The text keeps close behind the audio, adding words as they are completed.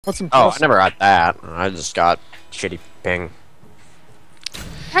That's Oh, impressive. I never got that. I just got shitty ping.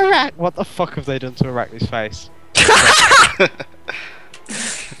 Iraq! What the fuck have they done to Arachne's face?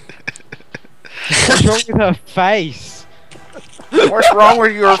 What's wrong with her face? What's wrong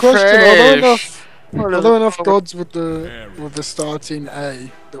with your Question, face? are there enough gods with the starting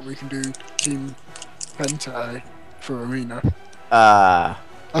A that we can do Team Penta A for Arena?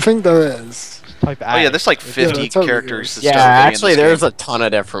 I think there is. Type A. Oh yeah, there's like 50 totally characters to Yeah, start playing actually, this there's game. a ton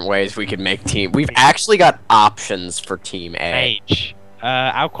of different ways we could make team. We've actually got options for Team A. H.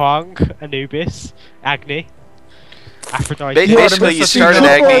 Alquang, Anubis, Agni, Aphrodite. Yeah, Basically, you see, start at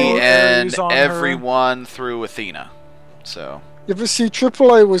Triple Agni A and is on her. everyone through Athena. So, Yeah, but see,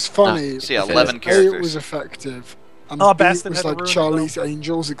 AAA was funny. so yeah, Okay. 11 A, it characters. was effective. And Oh, B, it Bastion was had to like ruin it, Charlie's though.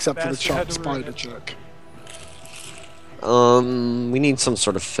 Angels, except for the Bastion had Sharp to ruin Spider it. chick. We need some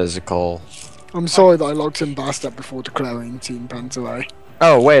sort of physical. I'm sorry that I logged in Bastet before declaring Team Penta A.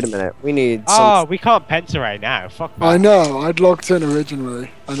 Oh, wait a minute. We need some. Oh, we can't Pentaray now. Fuck that. I know, I'd logged in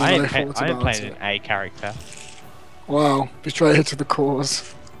originally, and then I I, ain't, thought I ain't about playing it. an A character. Wow, betrayer to the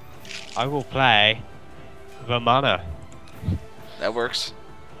cause. I will play Vamana. That works.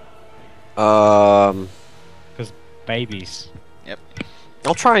 Babies.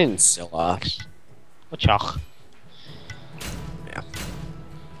 I'll try and Scylla. Ochach. Yeah.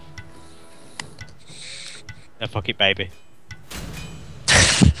 No, fuck it, baby.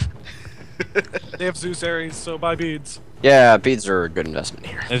 They have Zeus Ares, so buy beads. Yeah, beads are a good investment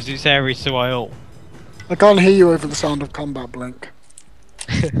here. There's Zeus Ares, so I all. I can't hear you over the sound of combat blink.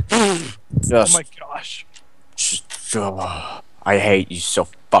 Oh Just, my gosh. I hate you so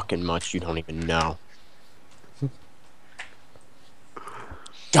fucking much. You don't even know.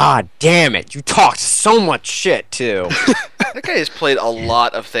 God damn it! You talk so much shit too. That guy has played a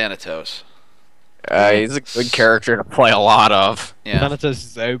lot of Thanatos. He's a good character to play a lot of. Yeah. Thanatos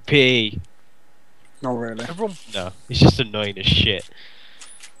is OP. Not really. Everyone, No, he's just annoying as shit.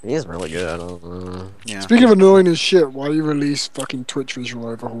 He's really good. Yeah. Speaking of annoying as shit, why you release fucking Twitch visual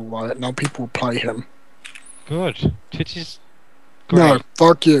overhaul, right? Now people will play him. Good. Twitch is great. No,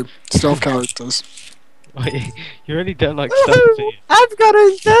 fuck you. Stealth characters. Wait, you really don't like stuff, do you? I've got a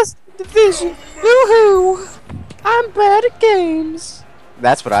invest division. Woohoo! I'm bad at games.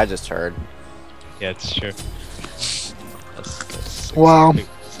 That's what I just heard. Yeah, it's true. That's Wow.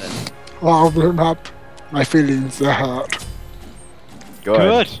 62%. Wow, blown up. My feelings are hurt.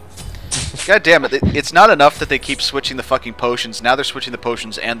 Good. God damn it! It's not enough that they keep switching the fucking potions. Now they're switching the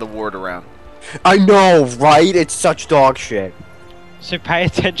potions and the ward around. I know, right? It's such dog shit. So pay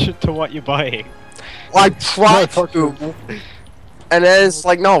attention to what you're buying. I tried fuck to. And then it's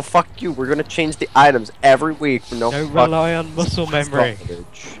like, no, fuck you. We're gonna change the items every week for no Don't fuck rely on muscle memory.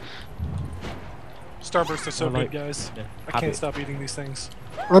 storage. Starburst is so I like- good, guys. Yeah, I have can't it. stop eating these things.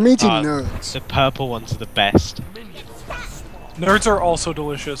 I'm eating Uh, nerds. The purple ones are the best. Nerds are also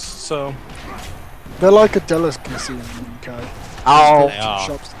delicious, so... They're like a delicacy in the UK. Oh, They are,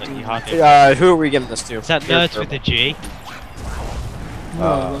 shops but do you that. hardly... who are we giving this to? Is that nerds with a G?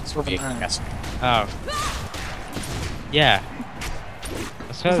 No, that's with an A. Yes. Oh. Yeah. I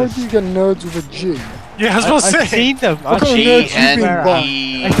I suppose. thought you get nerds with a G. Yeah, I was about to I've say! seen them. What I've kind of seen nerds G you N being bought?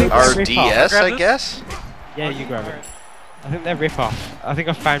 E I think R they're D rip-off. S, Grab I this? guess. Yeah, you grab it. I think they're rip-off. I think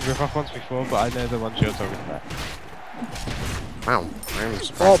I've found rip-off ones before, but I know the ones you're talking about. Wow, I'm Oh,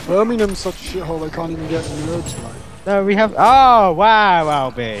 surprised. Birmingham's such a shithole they can't even get nerds right. No, we have. Oh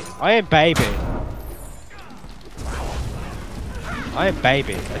wow, Albie. I am baby. I am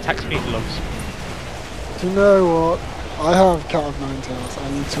baby. Attack speed loves. Do you know what? I have Cat of Nine Tails.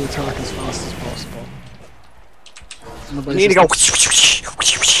 I need to attack as fast as possible. On the You need to go. basis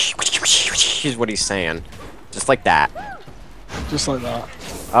Here's what he's saying. Just like that. that- Just like that.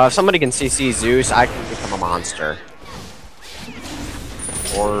 If somebody can CC Zeus, I can become a monster.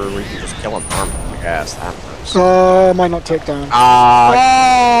 Or we can just kill him permanently, I guess. That works. Might not take down.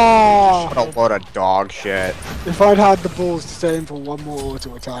 What a load of dog shit. If I'd had the balls to stay in for one more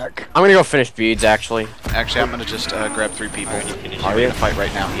auto attack. I'm gonna go finish beads, actually. Actually, I'm gonna just grab 3 people. Are We're you? gonna fight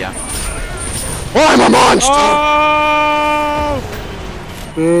right now. Yeah. I'm a monster! Oh!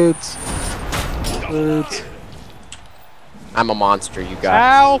 Birds. Birds. I'm a monster, you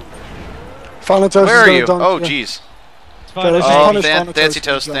guys. Help! Thanatos Where is are gonna you? dunk Oh, you. jeez. It's fine. Let's I, just Oh, punish Fancy Thanatos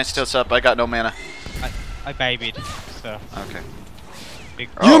Toast, for Fancy Toast up. I got no mana. I babied. So. Okay. Big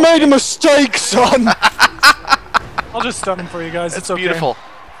You Oh. made a mistake, son! I'll just stun him for you guys, That's it's okay. beautiful.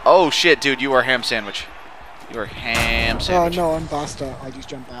 Oh shit, dude, you are ham sandwich. You are ham Oh sandwich. no, I'm Bastard. I just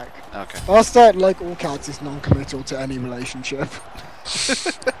jumped back. Okay. Bastard, like all cats, is non-committal to any relationship.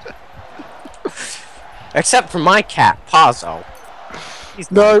 Except for my cat, Pazzo.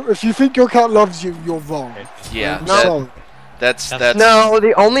 No, if you think your cat loves you, you're wrong. Yeah, No. that's No,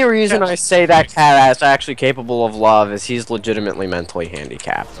 the only reason I say that cat is actually capable of love is he's legitimately mentally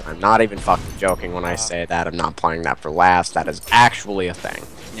handicapped. I'm not even fucking joking when I say that. I'm not playing that for laughs. That is actually a thing.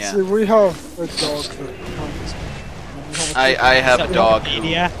 yeah. See, we have a dog that I have a dog who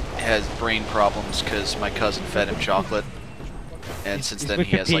Wikipedia? has brain problems because my cousin fed him chocolate, and since then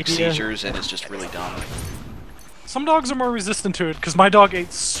he has like Wikipedia? seizures and is just really dumb. Some dogs are more resistant to it, because my dog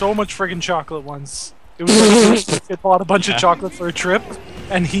ate so much friggin' chocolate once. It was like he bought a bunch of chocolate for a trip,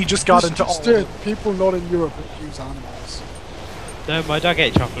 and he just got into all of it. People not in Europe abuse animals. No, my dog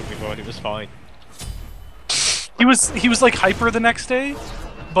ate chocolate before and it was fine. He was like hyper the next day,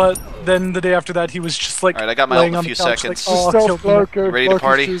 but then the day after that he was just like Alright, I got my laying ult in on a the few couch, seconds. like, oh, Stealth killed me. bloke, Ready to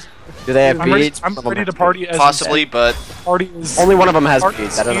party? Do they have I'm ready, beads? I'm ready to party as Possibly, but party is Only one of them has party's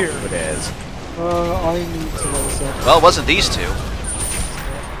beads. I don't know here. who it is. I need to know something. well, it wasn't these two.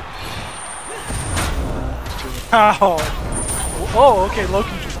 Ow. Oh, okay, Loki.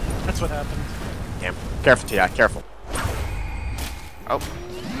 That's what happened. Damn. Careful, T.I. Careful. Oh.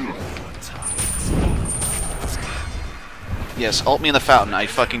 Yes, ult me in the fountain. I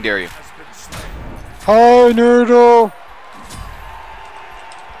fucking dare you. Hi, Noodle!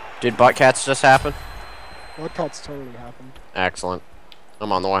 Did butt cats just happen? What cuts totally happened? Excellent.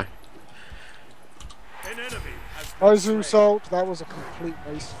 I'm on the way. Hi, Zeus ult. That was a complete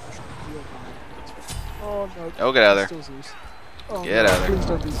waste. Oh no. Oh, get out of there. Still Zeus. Oh, Get no, out of there. please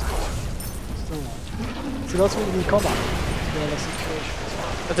don't be still on. See, that's what we need combat. To be honest,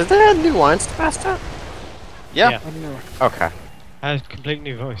 situations. Did they add new lines to Fast Tap? Yeah. I don't know. Okay. Has a complete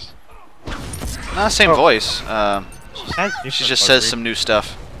new voice. Not the same voice. She sounds different. She just says some new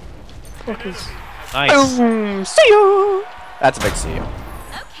stuff. Fuckers. Nice. See you. That's a big see you.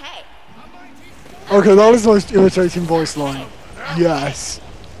 Okay. Okay, that is the most irritating voice line. Yes.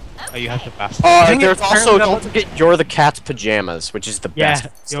 Oh, you have the bastard. There's also, don't forget, You're the Cat's Pajamas, which is the Yeah,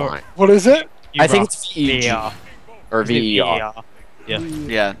 best you're- line. What is it? I think it's VEG. VR. Or VER. Yeah.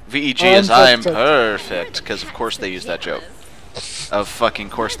 Yeah, VEG I'm is I'm just- perfect, because of course they use that joke. Of fucking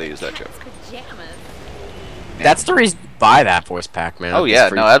course they use that joke. Pajamas. That's the reason you buy that voice pack, man. Oh It's yeah,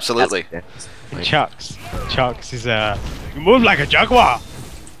 for no, you. absolutely. That's- And Chucks. Chucks is you move like a jaguar.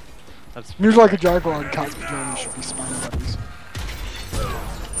 That's Moves like a jaguar and cat's pajamas should be spammed buddies.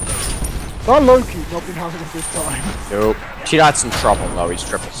 That Loki not been having a good time. Nope. T-Dot's in trouble, though. He's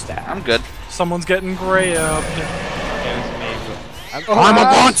triple stat. I'm good. Someone's getting grabbed. I'm a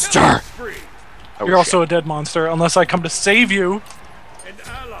monster! Oh, You're also a dead monster, unless I come to save you. An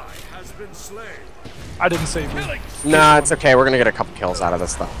ally has been slain. I didn't save you. Nah, it's okay. We're gonna get a couple kills out of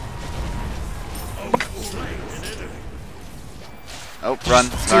this, though. Oh, run,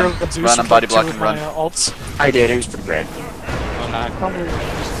 run, I'm body blocking, run. Alts. I did. It was pretty great.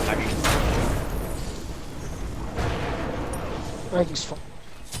 I just fuck.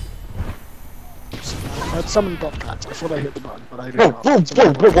 I had summoned bobcats. I thought I hit the button, but I did Whoa,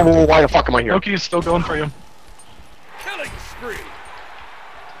 not. whoa, why the fuck am I here? Loki is still going for you. Killing spree.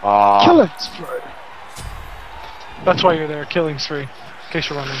 Kill it, Sprite. That's why you're there, killing spree. In case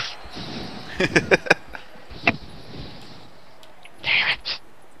you're wondering.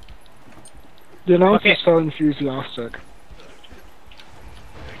 The announcer's Okay. so enthusiastic.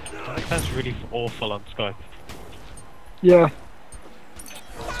 That sounds really awful on Skype. Yeah.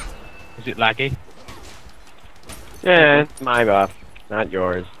 Is it laggy? Yeah, it's my buff, not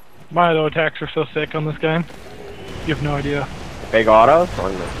yours. My auto attacks are so sick on this game. You have no idea. Big autos?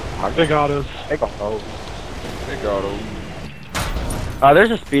 On the Big autos. Big autos. Big auto.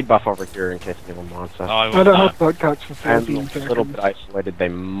 There's a speed buff over here in case anyone wants Oh, it. I I want don't that. have bobcats for I'm 14 a seconds. little bit isolated. They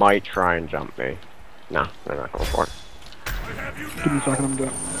might try and jump me. No, they're not going for it. Give me a second, I'm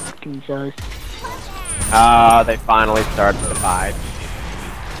done. Give me 5. They finally started to fight.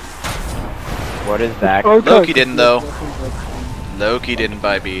 What is that? Okay. Loki didn't, though. Loki didn't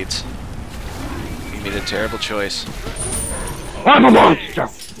buy beads. He made a terrible choice. I'm a monster!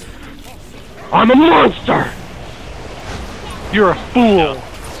 I'm a monster! You're a fool!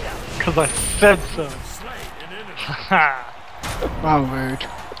 Cause I said so. Haha. Wow, weird.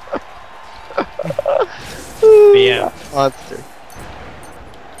 Yeah. Monster.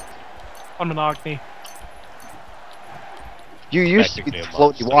 I'm an Agni. You used to be the Technically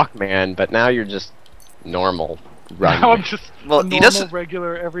a floaty walk man, but now you're just normal. Run. Now I'm just Well, a he normal, doesn't-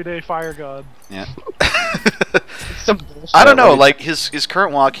 regular, everyday fire god. Yeah. Some bullshit. I don't know, like his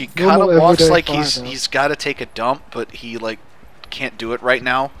current walk, he kind Normal of walks everyday like fire, he's got to take a dump, but he like can't do it right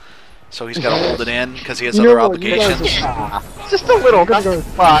now, so he's got to hold it in because he has You know other what, you guys obligations. are- just a little I'm gonna go-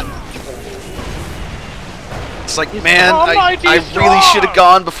 spot. It's like, man, I really should have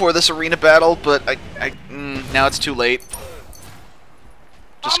gone before this arena battle, but now it's too late.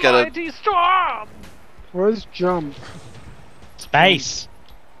 Just gotta... Where's jump? Space.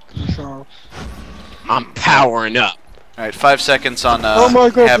 Control. I'm powering up. Alright, 5 seconds on Oh my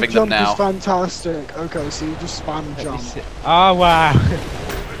god, having the them jump now. is fantastic. Okay, so you just spam jump. Oh wow.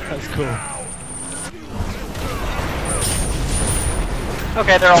 That's cool.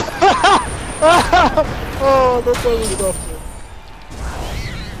 Okay, they're all. Oh, that's so disgusting.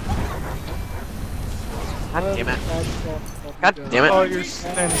 God damn it. God damn it. Oh, you're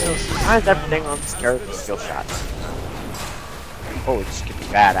standing so Why is everything on this character skill shots? Oh, it's gonna be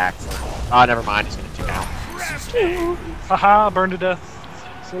bad, actually. Oh, never mind. He's gonna take out. Haha, burned to death.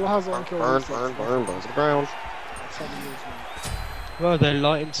 Still has one kill. Burn to the ground. Well, they're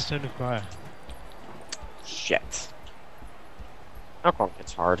light in stone of fire. Shit. Alcohol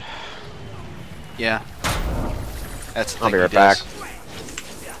gets hard. Yeah. That's the I'll thing be he right back. does.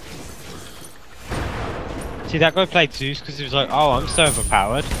 See, that guy played Zeus because he was like, oh, I'm so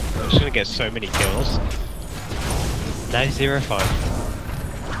overpowered. I'm just gonna get so many kills. Now 0-5.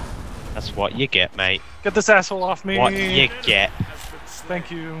 That's what you get, mate. Get this asshole off me. What you get.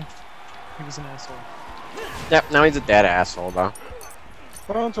 Thank you. He was an asshole. Yep, now he's a dead asshole, though.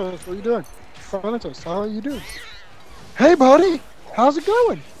 Thanatos, what are you doing? Thanatos, how are you doing? Hey, buddy! How's it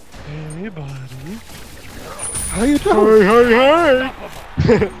going? Hey, buddy. How you doing? Hey!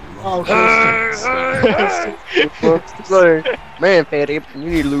 Oh, Man, fatty, you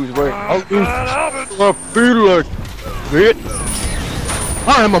need to lose weight. I feel like it.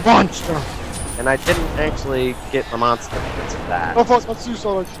 I am a monster. And I didn't actually get the monster because of that. Oh fuck, that's Zeus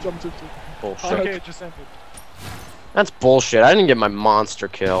I just jumped into. Bullshit. Okay, it just ended. That's bullshit. I didn't get my monster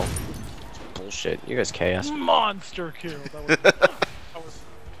kill. It's bullshit. You guys chaos. Monster kill. That was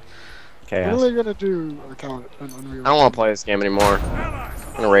What are Chaos. they gonna do? An Unreal. I don't want to play this game anymore. I'm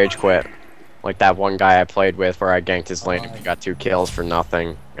gonna rage quit. Like that one guy I played with where I ganked his lane and he got 2 kills for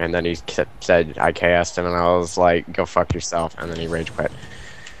nothing. And then he said I chaosed him and I was like, go fuck yourself. And then he rage quit.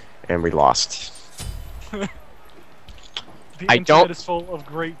 And we lost. the I internet don't- is full of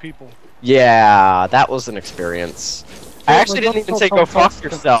great people. Yeah, that was an experience. I actually didn't even say go fuck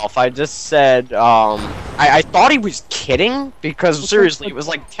yourself. I just said, I thought he was kidding because seriously, it was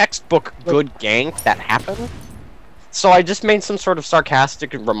like textbook good gank that happened. So I just made some sort of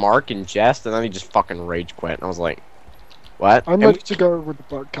sarcastic remark in jest, and then he just fucking rage quit. And I was like, what? I'm And ready to go with the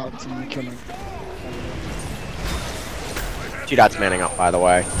butt cats and the killing. G-Dot's manning up, by the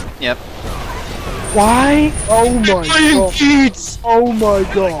way. Yep. Why? Oh my god. Beads! Oh my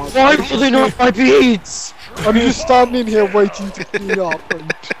god. Why will they not my beads? I'm just standing here waiting to clean up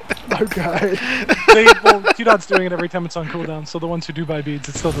and... Okay. Well, Q-Dot's doing it every time it's on cooldown, so the ones who do buy beads,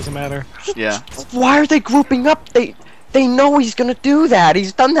 it still doesn't matter. Yeah. Why are they grouping up? They know he's gonna do that.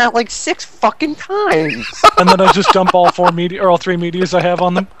 He's done that like 6 fucking times. And then I just dump all 4 media or all 3 meteors I have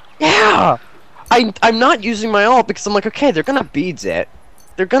on them. Yeah. I'm not using my ult because I'm like, okay, they're gonna beads it.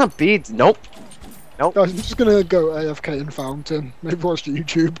 They're gonna beads. Nope. Guys, I'm just gonna go AFK in Fountain. Maybe watch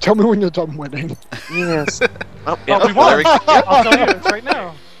YouTube. Tell me when you're done winning. Yes. Oh, Oh, we won! I'll tell you, it's right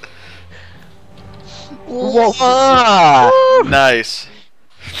now. Whoa. Nice.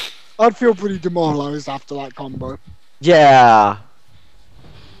 I'd feel pretty demoralized after that combo. Yeah.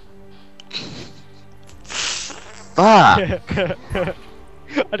 Fuck.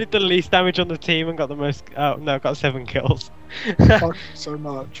 I did the least damage on the team and got the most. Oh no, got 7 kills. Fuck you so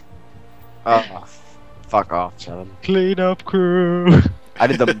much. Oh, fuck off, Seven. Clean up crew. I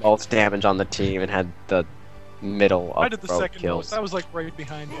did the most damage on the team and had the middle of I did the row second kills. most. I was like right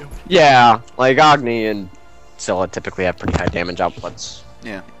behind you. Yeah, like Agni and Scylla typically have pretty high damage outputs.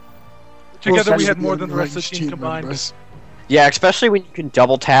 Yeah. Together we Well, had more than the rest of the ranged team combined. members. Yeah, especially when you can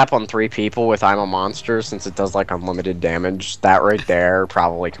double tap on 3 people with I'm a Monster, since it does like unlimited damage. That right there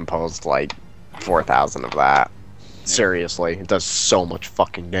probably composed like 4,000 of that. Seriously, it does so much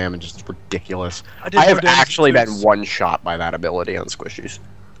fucking damage, it's ridiculous. did I have more damage actually than been Zeus. one shot by that ability on squishies.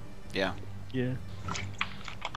 Yeah. Yeah.